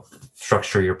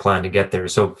 structure your plan to get there.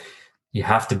 So you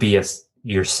have to be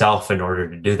yourself in order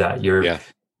to do that. You're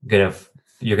going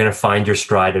to find your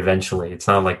stride eventually. It's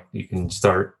not like you can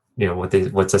start,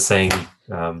 what's a saying,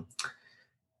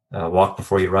 walk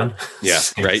before you run. Yeah.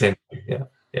 Right. Yeah.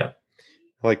 I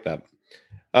like that.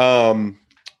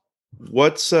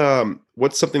 What's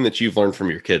something that you've learned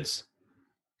from your kids?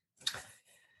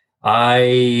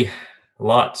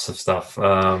 Lots of stuff.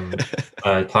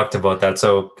 I talked about that.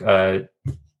 So,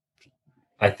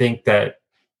 I think that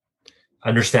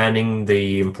understanding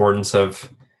the importance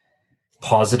of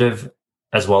positive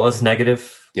as well as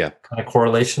negative kind of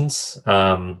correlations.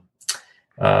 I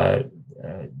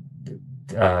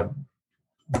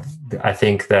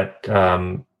think that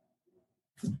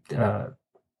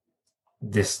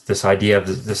this idea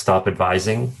of the stop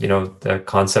advising, the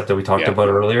concept that we talked about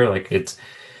earlier, like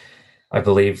I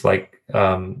believe like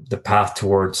the path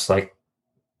towards like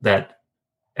that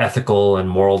ethical and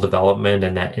moral development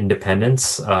and that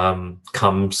independence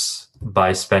comes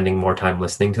by spending more time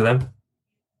listening to them.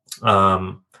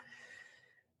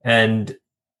 And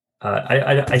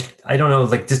I don't know,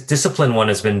 like this discipline one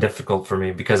has been difficult for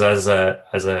me because as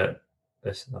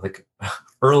like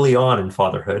early on in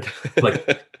fatherhood, like,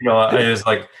 I was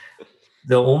like,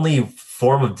 the only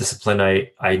form of discipline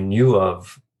I knew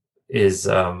of is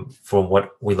from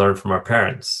what we learned from our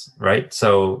parents, right?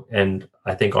 So, and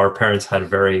I think our parents had a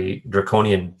very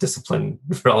draconian discipline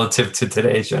relative to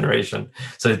today's generation.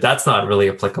 So that's not really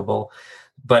applicable.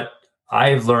 But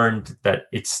I've learned that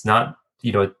it's not,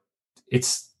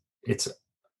 it's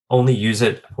only use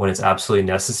it when it's absolutely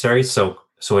necessary. So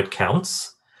it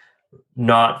counts,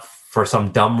 not for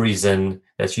some dumb reason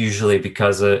that's usually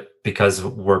because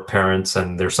we're parents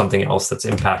and there's something else that's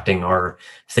impacting our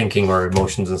thinking or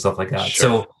emotions and stuff like that.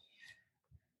 Sure. So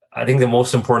I think the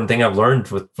most important thing I've learned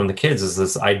from the kids is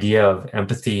this idea of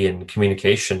empathy and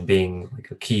communication being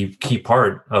like a key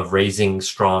part of raising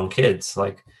strong kids.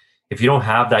 Like if you don't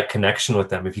have that connection with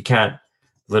them, if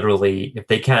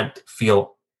they can't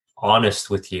feel honest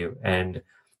with you and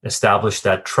establish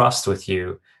that trust with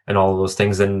you and all of those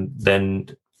things,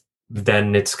 then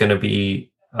it's going to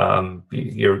be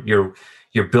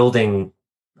you're building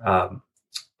a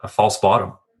false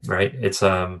bottom, right? It's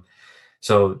so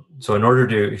in order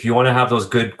to, if you want to have those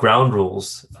good ground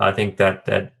rules, I think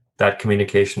that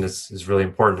communication is really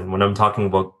important. And when I'm talking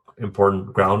about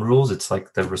important ground rules, it's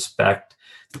like the respect,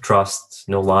 the trust,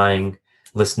 no lying,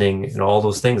 listening, and all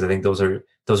those things. I think those are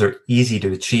easy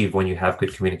to achieve when you have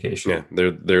good communication. Yeah,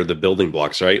 they're the building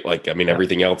blocks, right? Like, I mean,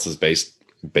 everything else is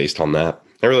based on that.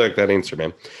 I really like that answer,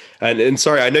 man. And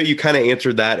sorry, I know you kind of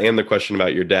answered that and the question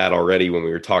about your dad already when we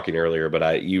were talking earlier,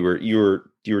 but you were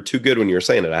too good when you were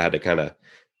saying it. I had to kind of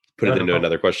put it into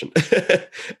another question.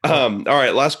 All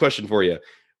right, last question for you.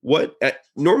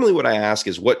 Normally what I ask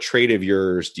is, what trait of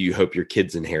yours do you hope your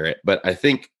kids inherit? But I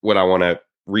think what I want to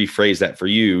rephrase that for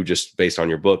you, just based on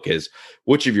your book, is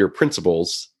which of your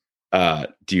principles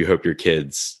do you hope your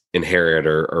kids inherit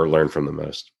or learn from the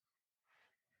most?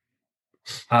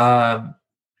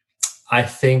 I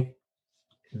think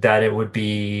that it would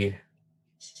be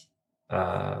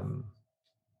not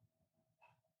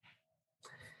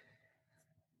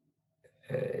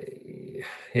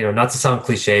to sound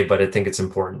cliche, but I think it's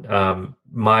important.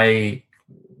 My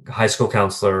high school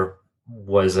counselor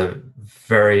was a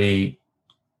very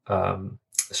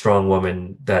strong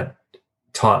woman that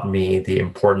taught me the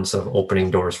importance of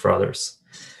opening doors for others.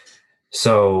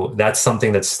 So that's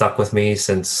something that's stuck with me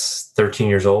since 13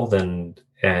 years old, and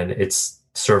it's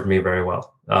served me very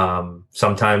well.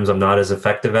 Sometimes I'm not as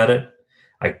effective at it.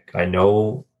 I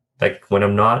know like when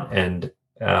I'm not, and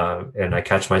I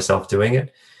catch myself doing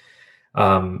it.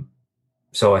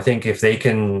 So I think if they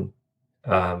can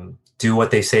do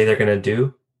what they say they're going to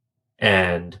do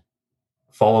and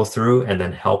follow through and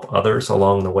then help others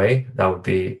along the way, that would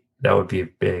be a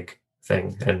big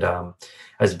thing. And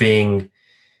as being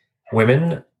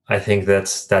women, I think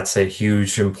that's a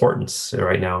huge importance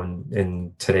right now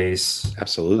in today's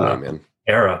absolutely man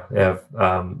era.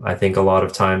 I think a lot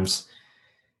of times,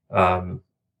 women,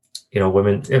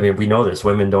 I mean, we know this,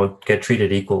 women don't get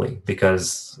treated equally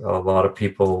because a lot of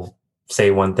people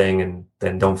say one thing and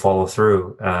then don't follow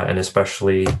through. And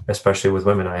especially with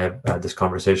women. I had this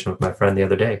conversation with my friend the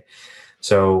other day.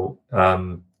 So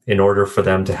in order for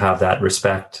them to have that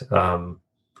respect,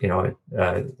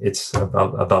 it's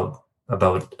about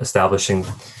establishing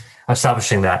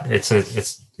that it's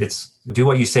do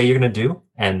what you say you're going to do,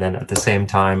 and then at the same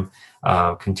time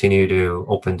continue to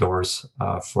open doors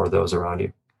for those around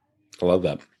you. I love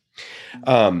that.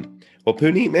 Well,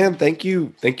 Punit, man, thank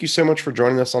you so much for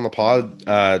joining us on the pod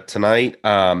tonight.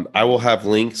 I will have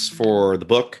links for the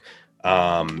book,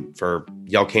 for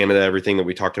Yell Canada, everything that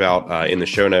we talked about in the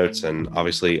show notes, and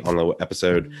obviously on the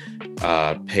episode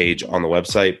page on the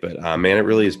website. But man, it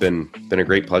really has been a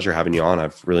great pleasure having you on.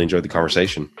 I've really enjoyed the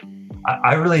conversation.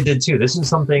 I really did too. This is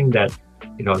something that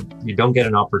you don't get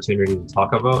an opportunity to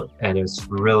talk about, and it's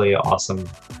really awesome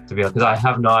to be, because I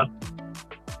have not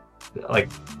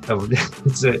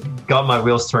it's got my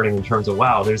wheels turning in terms of,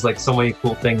 wow, there's like so many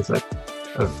cool things that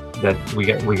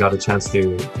we got a chance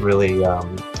to really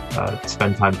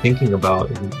spend time thinking about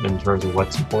in terms of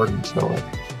what's important. So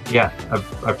yeah,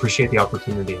 I appreciate the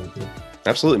opportunity.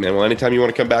 Absolutely, man. Well, anytime you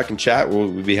want to come back and chat,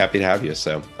 we'll be happy to have you.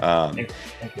 So, Thank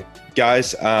you.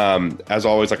 Guys, as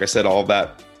always, like I said,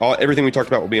 everything we talked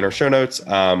about will be in our show notes.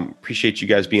 Appreciate you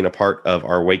guys being a part of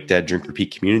our Wake, Dad, Drink,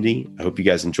 Repeat community. I hope you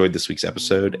guys enjoyed this week's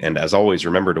episode. And as always,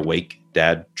 remember to wake,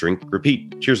 dad, drink,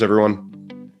 repeat. Cheers,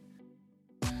 everyone.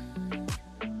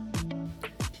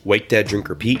 Wake, Dad, Drink,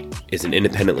 Repeat is an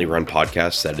independently run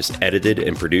podcast that is edited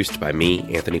and produced by me,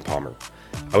 Anthony Palmer.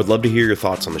 I would love to hear your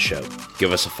thoughts on the show.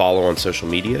 Give us a follow on social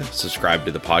media, subscribe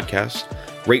to the podcast,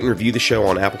 rate and review the show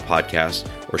on Apple Podcasts,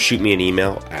 or shoot me an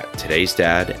email at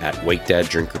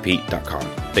todaysdad@wakedaddrinkrepeat.com.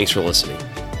 Thanks for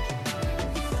listening.